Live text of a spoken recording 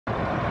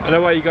I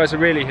know why you guys are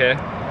really here.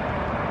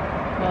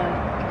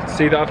 Why?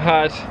 See that I've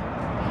had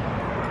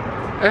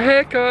a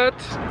haircut.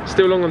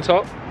 Still long on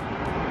top,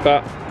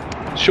 but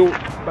short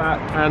back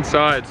and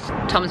sides.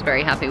 Tom's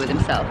very happy with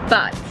himself,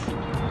 but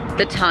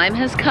the time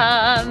has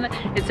come.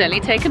 It's only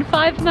taken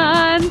 5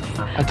 months.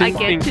 I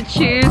get to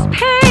choose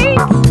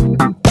paint.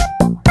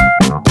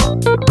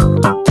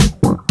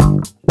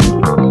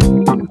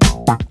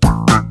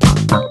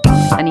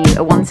 I need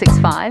a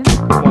 165.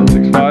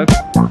 165.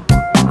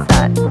 What's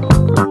that?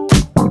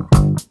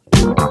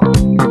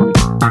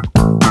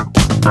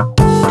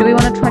 Do we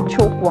want to try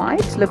chalk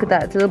white? Look at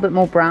that, it's a little bit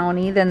more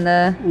browny than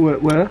the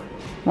Where?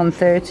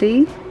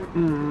 130.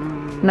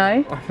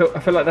 No? I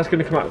feel like that's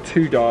going to come out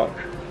too dark.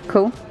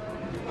 Cool.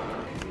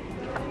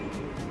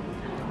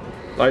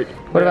 Like.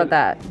 What about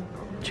that?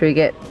 Should we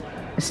get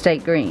a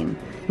steak green?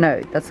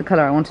 No, that's the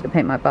color I wanted to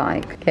paint my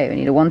bike. Okay, we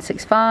need a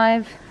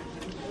 165.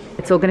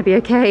 It's all going to be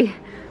okay.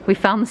 We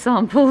found the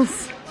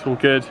samples. It's all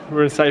good.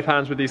 We're in safe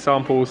hands with these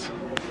samples.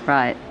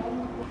 Right.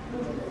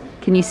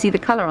 Can you see the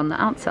color on the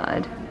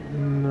outside?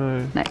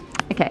 No. No.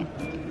 Okay.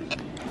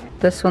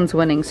 This one's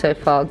winning so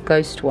far,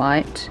 Ghost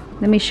White.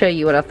 Let me show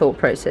you what our thought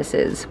process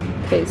is.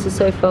 Okay,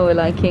 so far we're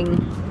liking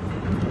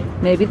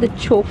maybe the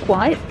chalk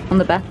white on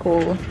the back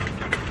wall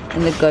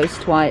and the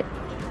Ghost White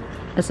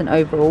as an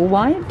overall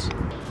white.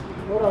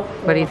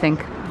 What do you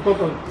think?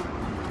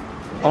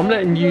 I'm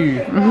letting you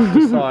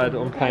decide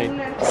on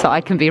paint. So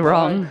I can be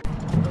wrong.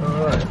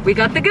 Alright. We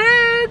got the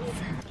goods!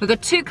 We've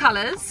got 2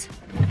 colors.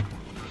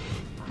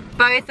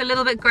 Both a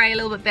little bit grey, a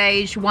little bit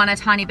beige, one a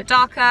tiny bit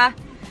darker.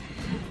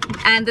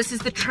 And this is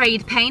the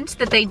trade paint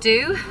that they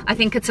do. I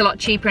think it's a lot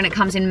cheaper and it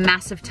comes in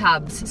massive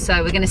tubs.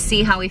 So we're gonna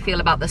see how we feel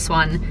about this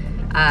one,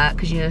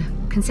 because you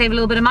can save a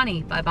little bit of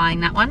money by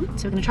buying that one.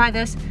 So we're gonna try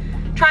this,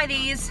 try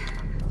these.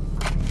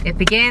 It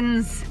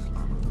begins.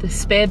 The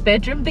spare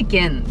bedroom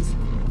begins.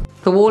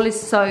 The wall is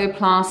so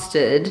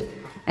plastered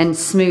and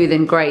smooth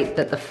and great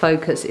that the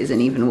focus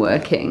isn't even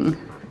working.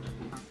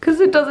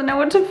 Because it doesn't know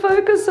what to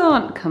focus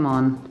on. Come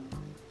on.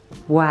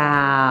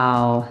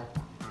 Wow.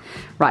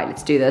 Right,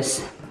 let's do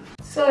this.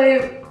 So,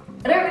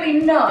 I don't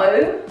really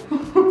know.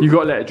 You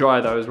got to let it dry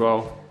though as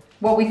well.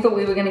 What we thought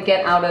we were going to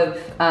get out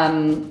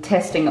of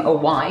testing a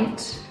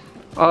white.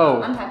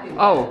 Oh. I'm happy with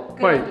that.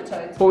 Good Wait.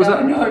 undertones. What was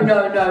that?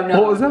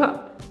 No. What was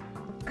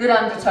that? Good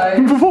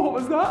undertones. What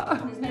was that?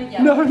 There's no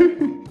yellow.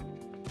 No.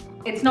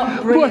 It's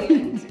not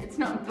brilliant. It's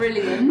not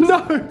brilliant. No.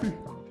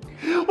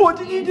 What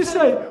did you just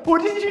say?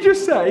 What did you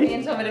just Me say?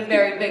 and Tom had a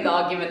very big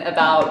argument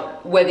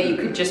about whether you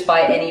could just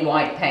buy any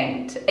white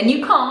paint. And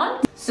you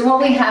can't. So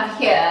what we have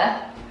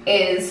here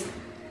is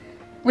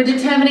we're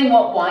determining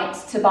what white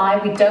to buy.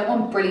 We don't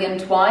want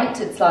brilliant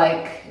white. It's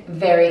like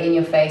very in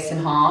your face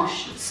and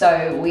harsh.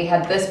 So we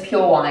had this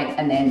pure white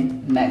and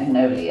then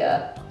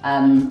magnolia.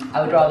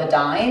 I would rather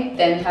dye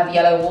than have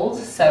yellow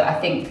walls. So I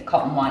think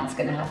cotton white's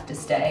gonna have to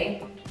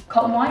stay.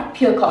 Cotton white,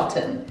 pure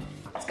cotton.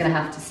 It's gonna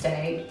have to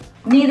stay.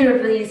 Neither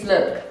of these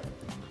look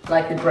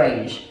like a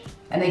greige,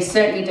 and they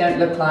certainly don't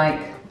look like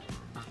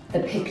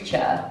the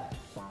picture.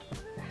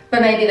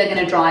 But maybe they're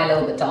gonna dry a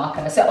little bit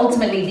darker. So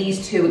ultimately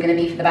these 2 are gonna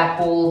be for the back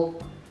wall.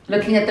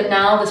 Looking at them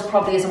now, this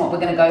probably isn't what we're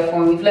gonna go for,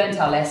 and we've learned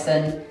our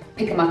lesson.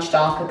 Pick a much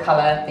darker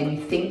color than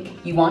you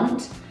think you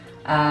want.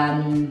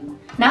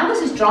 Now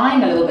this is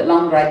drying a little bit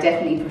longer, I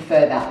definitely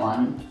prefer that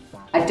one.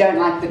 I don't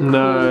like the cool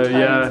tones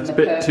yeah, it's a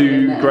bit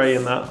too grey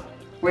in that.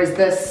 Whereas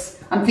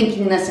this, I'm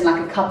thinking this in like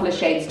a couple of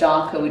shades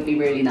darker would be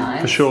really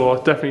nice. For sure,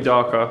 definitely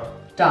darker.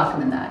 Darker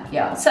than that,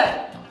 yeah. So,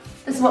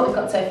 this is what we've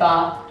got so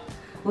far.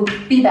 We'll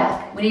be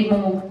back. We need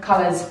more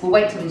colours. We'll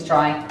wait till these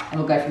dry and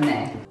we'll go from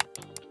there.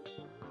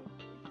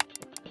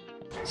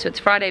 So it's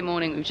Friday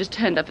morning. We've just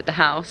turned up at the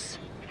house.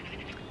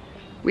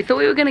 We thought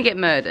we were going to get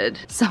murdered.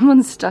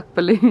 Someone stuck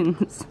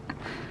balloons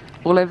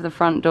all over the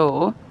front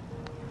door.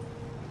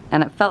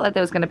 And it felt like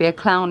there was going to be a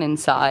clown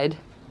inside.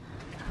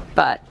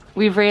 But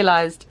we've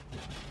realised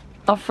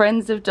our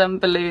friends have done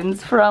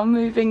balloons for our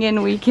moving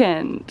in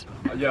weekend.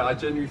 Yeah, I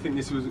genuinely think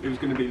it was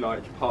going to be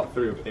like part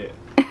 3 of it.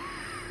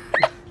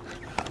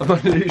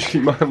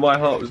 Literally, my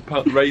heart was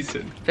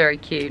racing. Very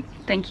cute.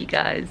 Thank you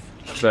guys.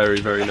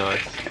 Very, very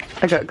nice.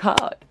 I got a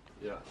card.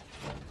 Yeah.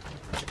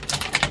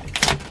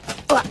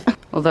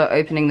 Although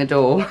opening the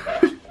door.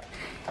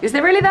 Is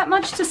there really that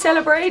much to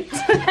celebrate?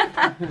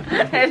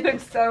 It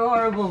looks so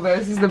horrible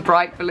versus the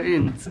bright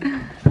balloons. I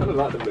kind of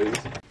like the balloons.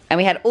 And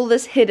we had all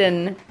this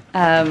hidden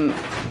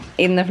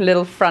in the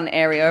little front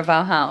area of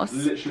our house.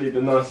 Literally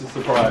the nicest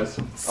surprise.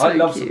 So I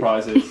love cute.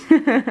 surprises.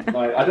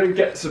 Like, I don't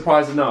get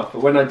surprised enough,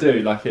 but when I do,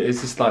 like, it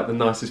is just like the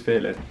nicest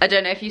feeling. I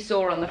don't know if you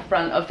saw on the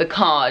front of the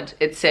card,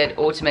 it said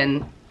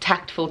Autumn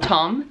Tactful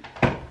Tom.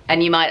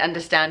 And you might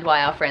understand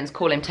why our friends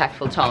call him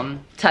Tactful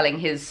Tom, telling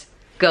his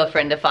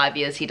girlfriend of 5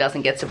 years he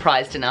doesn't get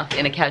surprised enough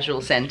in a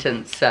casual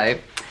sentence. So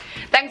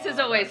thanks as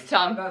always,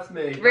 Tom. That's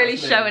me. Really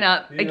that's showing me.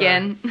 up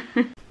again.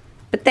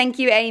 But thank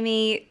you,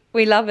 Amy.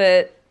 We love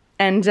it.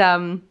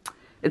 And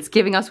it's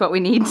giving us what we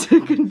need to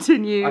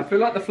continue. I feel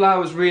like the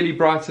flowers really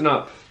brighten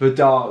up the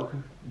dark,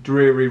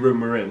 dreary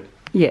room we're in.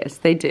 Yes,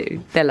 they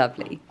do. They're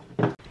lovely.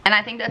 And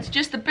I think that's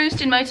just the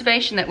boost in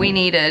motivation that we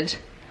needed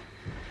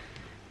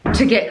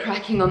to get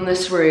cracking on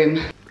this room.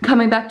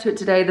 Coming back to it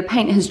today, the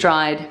paint has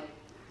dried.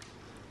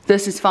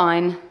 This is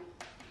fine.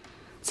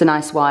 It's a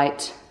nice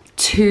white.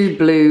 Too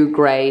blue,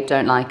 grey,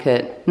 don't like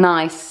it.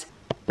 Nice,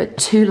 but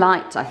too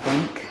light, I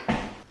think.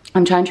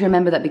 I'm trying to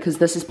remember that because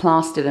this is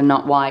plastered and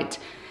not white,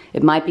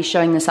 it might be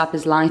showing this up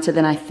as lighter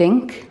than I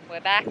think.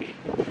 We're back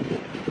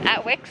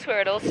at Wix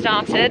where it all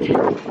started.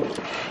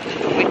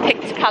 We've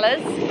picked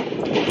colours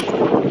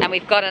and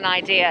we've got an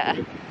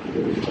idea.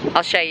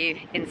 I'll show you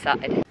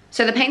inside.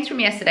 So the paints from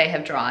yesterday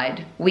have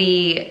dried.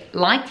 We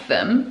liked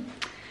them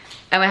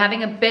and we're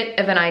having a bit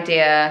of an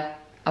idea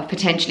of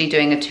potentially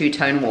doing a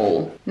two-tone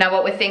wall. Now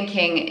what we're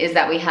thinking is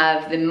that we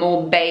have the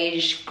more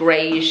beige,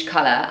 greyish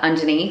colour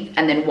underneath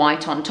and then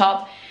white on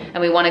top. And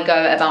we want to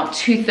go about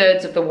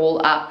 2/3 of the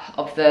wall up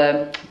of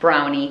the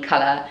browny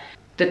colour,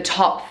 the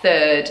top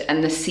third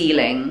and the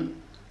ceiling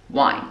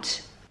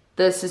white.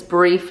 This is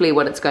briefly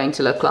what it's going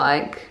to look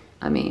like.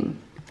 I mean,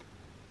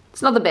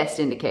 it's not the best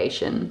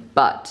indication,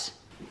 but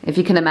if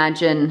you can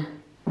imagine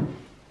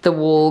the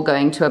wall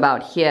going to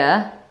about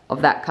here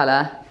of that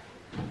colour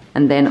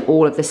and then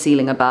all of the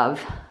ceiling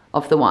above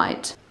of the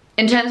white.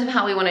 In terms of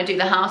how we want to do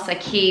the house, I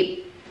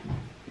keep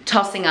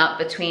tossing up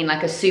between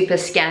like a super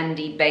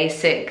Scandi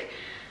basic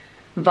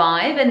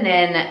vibe and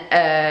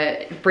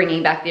then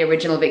bringing back the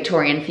original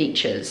Victorian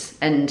features.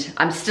 And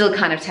I'm still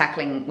kind of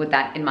tackling with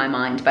that in my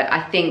mind, but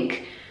I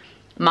think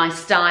my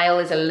style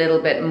is a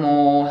little bit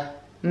more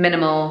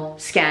minimal,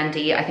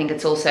 Scandi. I think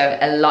it's also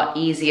a lot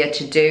easier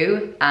to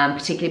do,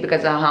 particularly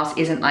because our house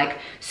isn't like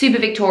super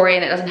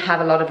Victorian. It doesn't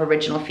have a lot of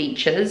original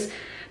features,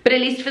 but at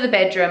least for the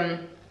bedroom,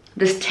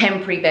 this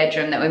temporary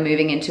bedroom that we're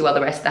moving into while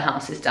the rest of the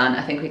house is done,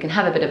 I think we can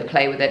have a bit of a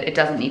play with it. It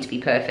doesn't need to be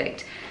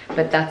perfect,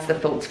 but that's the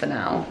thoughts for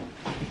now.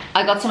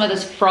 I got some of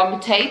this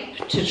frog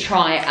tape to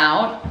try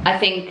out. I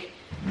think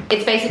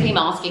it's basically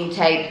masking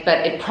tape, but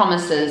it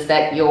promises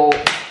that your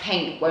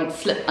paint won't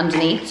slip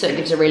underneath, so it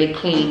gives a really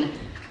clean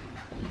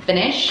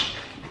finish.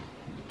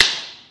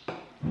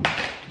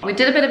 We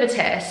did a bit of a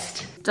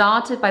test.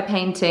 Started by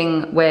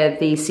painting where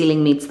the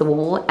ceiling meets the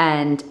wall,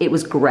 and it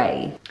was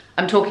grey.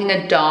 I'm talking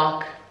a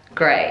dark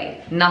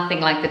grey, nothing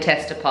like the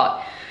tester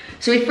pot.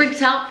 So we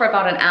freaked out for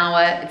about an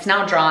hour. It's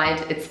now dried.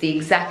 It's the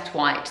exact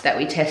white that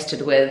we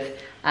tested with.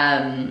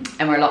 And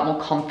we're a lot more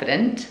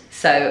confident,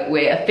 so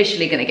we're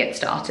officially going to get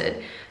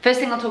started. First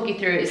thing I'll talk you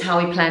through is how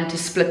we plan to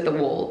split the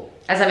wall.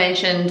 As I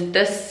mentioned,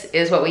 this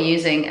is what we're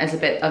using as a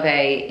bit of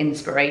a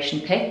inspiration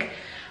pick,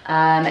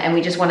 and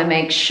we just want to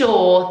make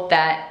sure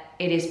that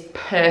it is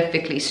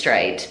perfectly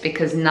straight,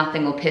 because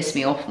nothing will piss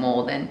me off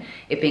more than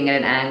it being at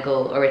an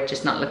angle or it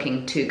just not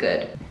looking too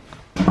good.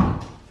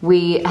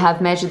 We have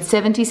measured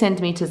 70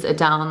 centimeters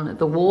down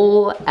the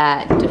wall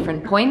at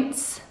different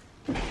points,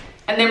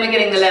 and then we're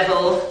getting the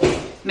level,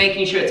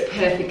 making sure it's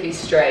perfectly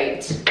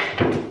straight.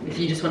 If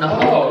you just want to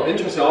hold. Oh,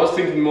 interesting. I was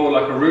thinking more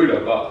like a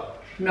ruler,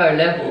 but no,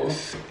 level.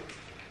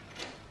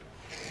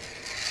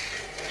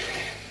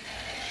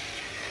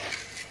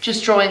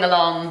 Just drawing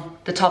along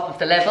the top of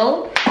the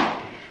level.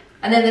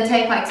 And then the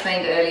tape I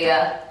explained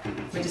earlier,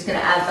 we're just going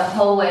to add the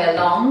whole way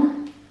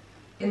along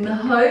in the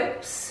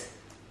hopes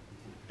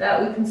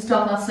that we can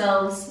stop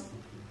ourselves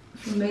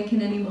from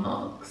making any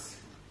marks.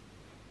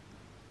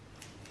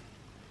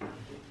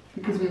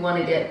 Because we want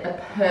to get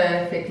a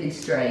perfectly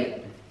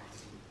straight.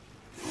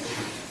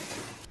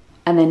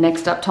 And then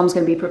next up, Tom's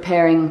going to be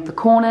preparing the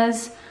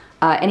corners.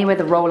 Anywhere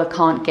the roller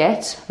can't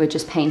get, we're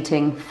just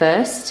painting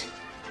first.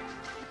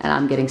 And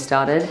I'm getting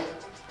started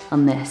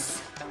on this.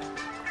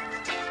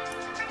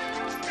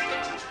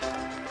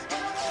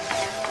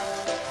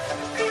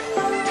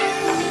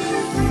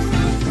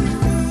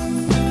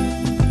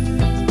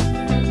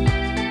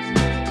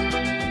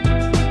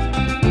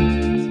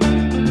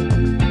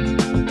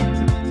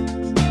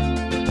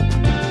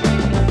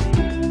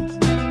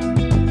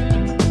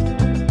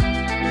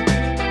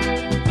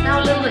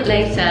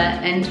 Later,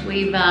 and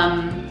we've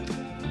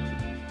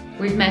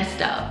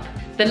messed up.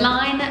 The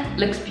line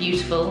looks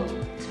beautiful.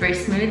 It's very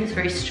smooth, it's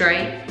very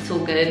straight, it's all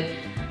good.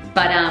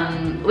 But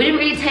we didn't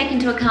really take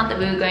into account that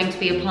we were going to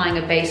be applying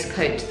a base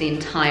coat to the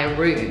entire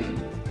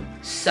room.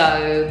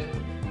 So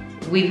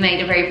we've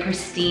made a very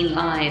pristine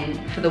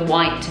line for the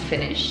white to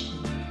finish,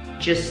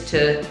 just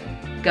to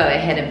go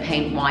ahead and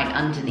paint white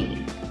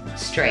underneath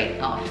straight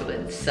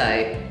afterwards. So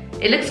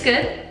it looks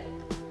good,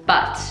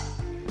 but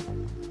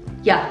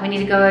yeah, we need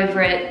to go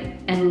over it,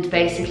 and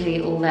basically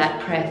all that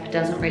prep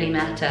doesn't really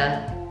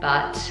matter,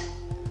 but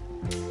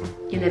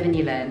you live and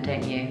you learn,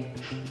 don't you?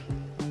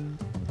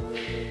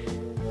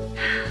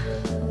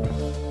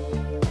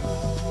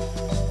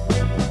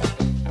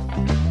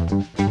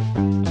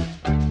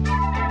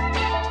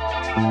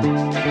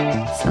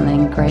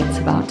 Something great's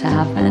about to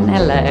happen.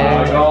 Hello.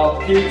 I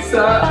got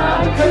pizza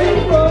and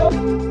paper.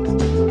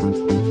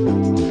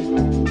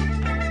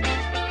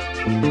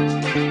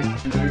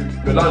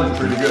 The line looks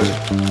really good.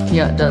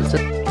 Yeah, it does.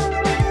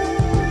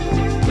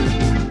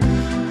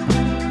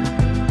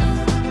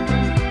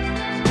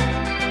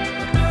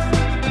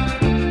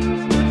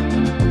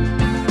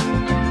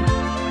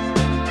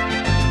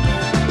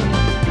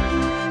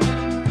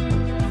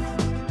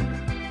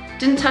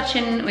 Didn't touch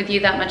in with you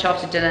that much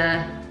after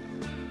dinner,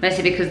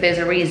 mostly because there's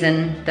a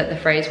reason that the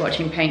phrase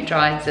watching paint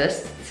dry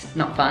exists. It's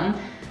not fun.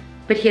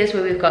 But here's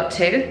where we've got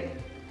to.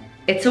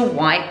 It's a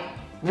white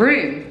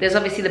room. There's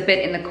obviously the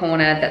bit in the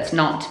corner that's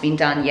not been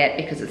done yet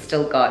because it's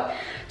still got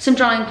some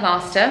drying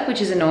plaster, which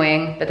is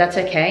annoying, but that's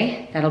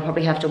okay. That'll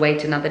probably have to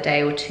wait another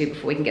day or two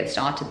before we can get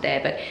started there,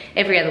 but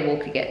every other wall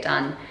could get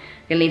done.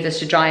 We're gonna leave this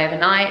to dry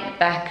overnight,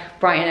 back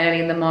bright and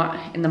early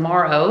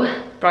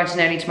bright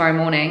and early tomorrow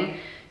morning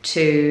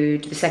to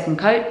do the second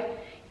coat,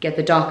 get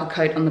the darker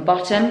coat on the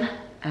bottom,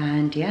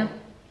 and yeah.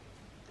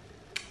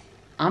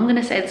 I'm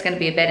gonna say there's gonna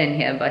be a bed in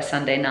here by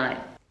Sunday night.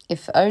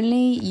 If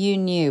only you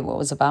knew what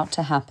was about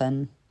to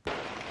happen.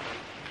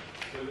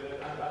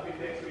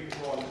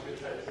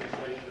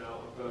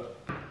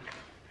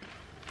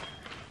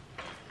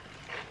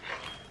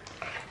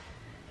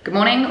 Good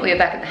morning, we are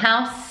back at the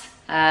house.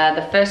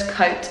 The first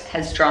coat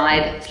has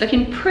dried. It's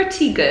looking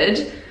pretty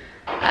good.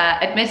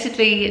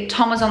 Admittedly,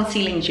 Tom was on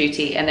ceiling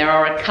duty and there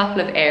are a couple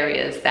of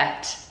areas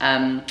that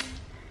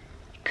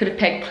could have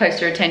paid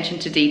closer attention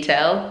to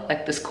detail,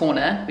 like this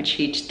corner, which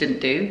he just didn't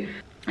do.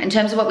 In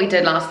terms of what we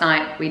did last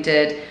night, we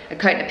did a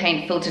coat of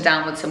paint filtered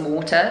down with some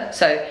water.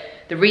 So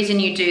the reason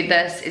you do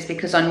this is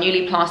because on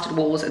newly plastered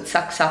walls, it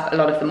sucks up a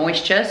lot of the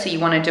moisture. So you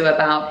want to do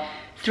about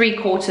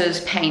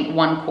 3/4 paint,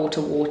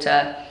 1/4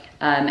 water.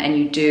 And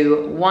you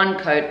do one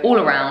coat all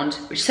around,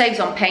 which saves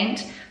on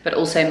paint, but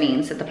also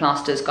means that the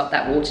plaster's got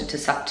that water to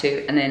suck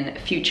to, and then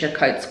future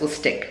coats will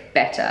stick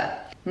better.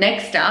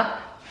 Next up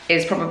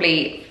is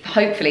probably,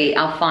 hopefully,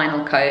 our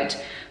final coat.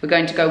 We're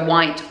going to go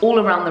white all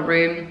around the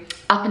room,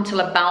 up until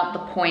about the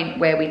point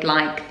where we'd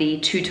like the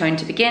two-tone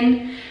to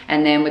begin,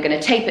 and then we're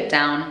gonna tape it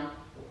down,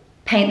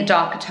 paint the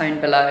darker tone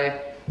below,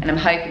 and I'm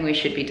hoping we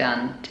should be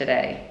done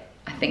today.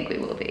 I think we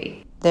will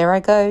be. There I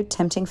go,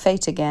 tempting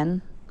fate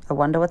again. I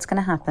wonder what's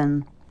going to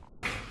happen.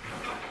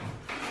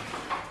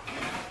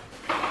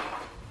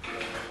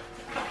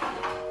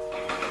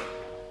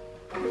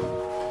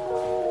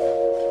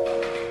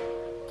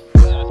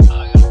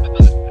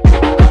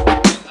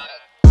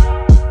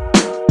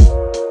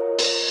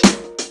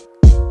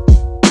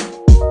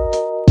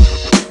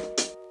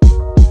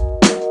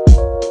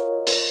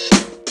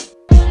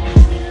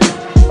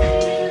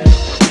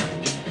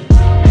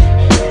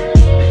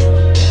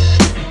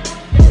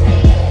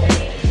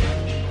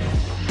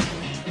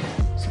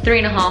 Three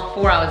and a half,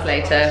 4 hours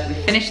later, we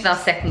finished our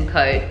second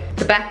coat.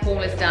 The back wall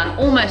is done,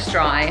 almost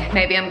dry.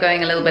 Maybe I'm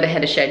going a little bit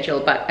ahead of schedule,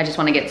 but I just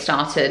want to get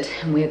started.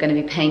 And we are going to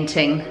be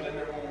painting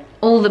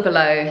all the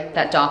below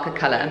that darker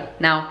color.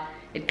 Now,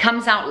 it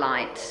comes out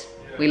light.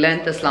 We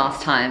learned this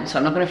last time, so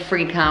I'm not going to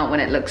freak out when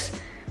it looks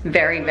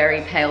very,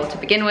 very pale to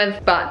begin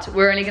with, but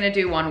we're only going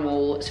to do one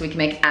wall so we can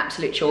make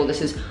absolute sure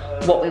this is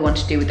what we want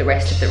to do with the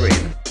rest of the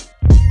room.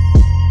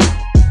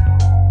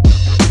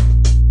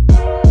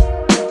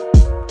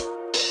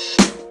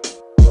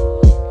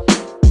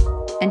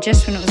 And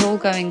just when it was all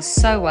going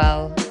so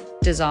well,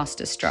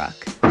 disaster struck.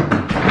 Ow!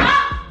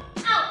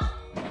 Ow!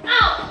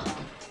 Ow!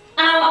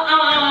 Ow!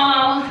 Ow!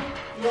 Ow!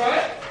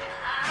 What?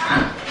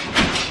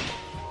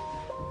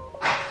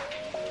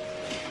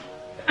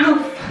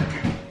 Ow!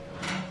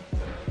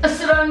 I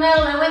stood on a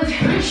nail and I went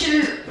through my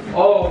shoe.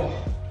 Oh.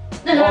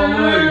 Oh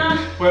no.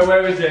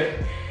 Where is it?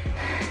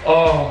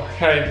 Oh,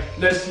 okay.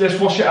 Let's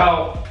wash it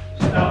out.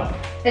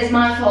 It's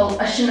my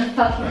fault. I shouldn't have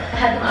fucking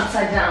had them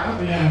upside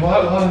down. Yeah, why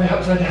are they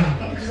upside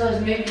down? Because I was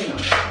moving them.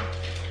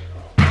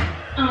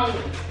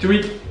 Do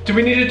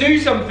we need to do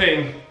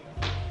something?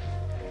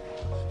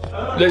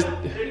 Let's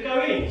Did it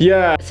go in?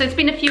 Yeah. So it's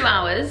been a few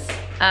hours.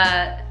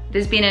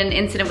 There's been an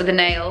incident with a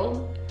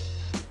nail,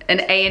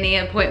 an A&E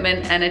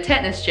appointment, and a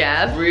tetanus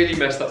jab. Really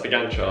messed up the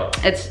Gantt chart.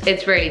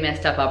 It's really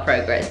messed up our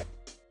progress.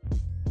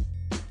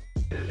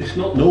 It's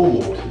not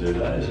normal to do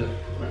that, is it?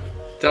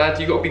 Dad,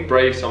 you gotta be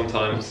brave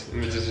sometimes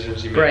in the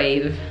decisions you make.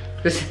 Brave.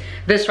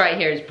 This right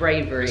here is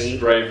bravery. It's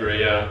bravery,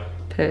 yeah.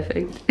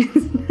 Perfect.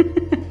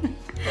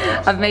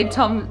 I've made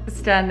Tom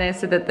stand there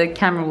so that the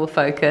camera will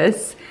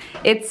focus.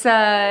 It's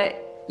yeah,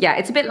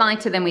 it's a bit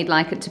lighter than we'd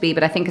like it to be,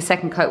 but I think a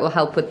second coat will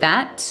help with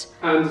that.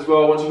 And as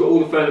well, once you've got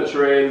all the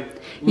furniture in,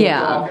 more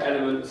Yeah. dark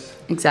elements.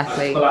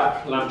 Exactly.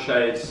 Black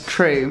lampshades.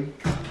 True,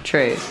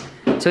 true.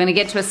 So we're gonna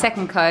get to a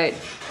second coat.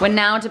 We're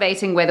now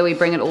debating whether we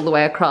bring it all the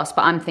way across,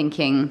 but I'm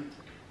thinking,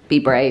 be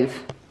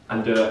brave.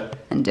 And do it.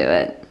 And do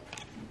it.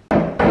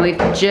 And we've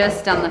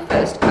just done the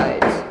first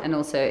coat, and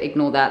also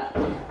ignore that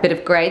bit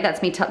of grey.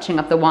 That's me touching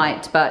up the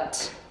white,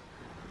 but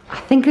I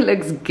think it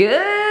looks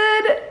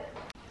good.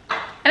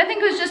 And I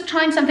think it was just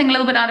trying something a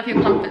little bit out of your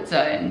comfort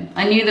zone.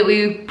 I knew that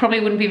we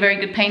probably wouldn't be very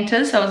good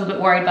painters, so I was a bit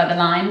worried by the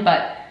line,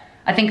 but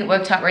I think it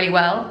worked out really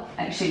well.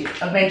 Actually,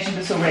 I've mentioned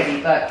this already,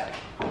 but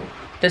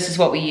this is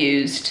what we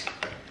used.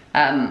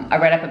 I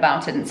read up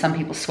about it and some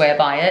people swear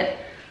by it.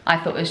 I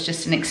thought it was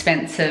just an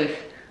expensive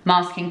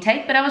masking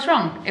tape, but I was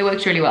wrong. It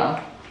works really well.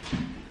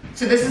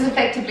 So this is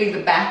effectively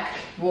the back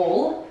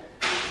wall.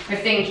 We're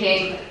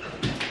thinking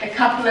a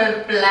couple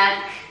of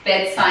black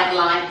bedside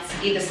lights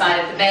either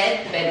side of the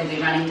bed. The bed will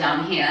be running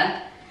down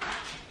here.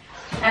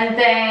 And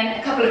then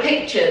a couple of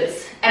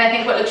pictures. And I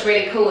think what looks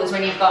really cool is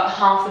when you've got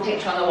half the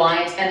picture on the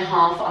white and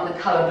half on the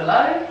color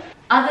below.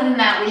 Other than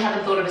that, we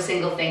haven't thought of a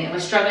single thing, and we're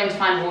struggling to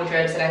find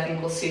wardrobes that I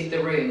think will suit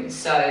the room.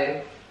 So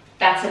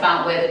that's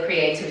about where the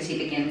creativity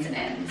begins and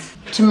ends.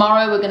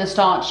 Tomorrow we're gonna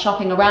start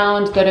shopping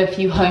around, go to a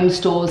few home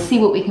stores, see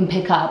what we can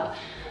pick up.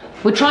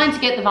 We're trying to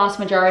get the vast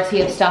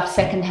majority of stuff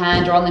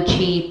secondhand or on the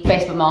cheap,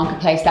 Facebook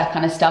Marketplace, that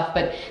kind of stuff,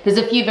 but there's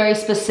a few very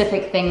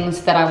specific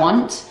things that I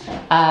want,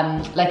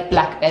 like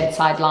black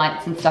bedside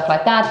lights and stuff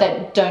like that,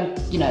 that don't,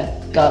 you know,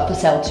 go up for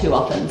sale too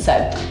often, so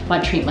I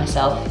might treat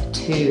myself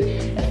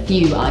to a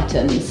few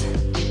items.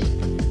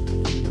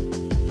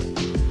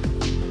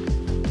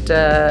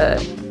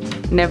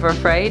 Never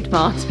afraid,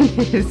 Martin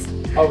is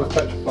I was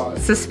petrified.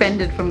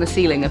 suspended from the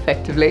ceiling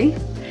effectively.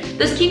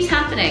 This keeps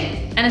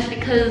happening, and it's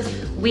because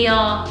we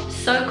are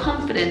so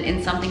confident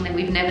in something that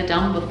we've never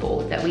done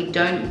before that we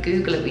don't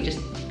Google it, we just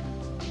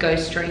go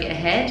straight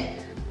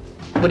ahead.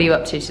 What are you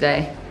up to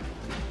today?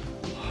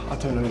 I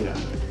don't know yet.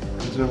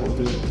 I don't know what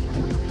to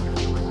do.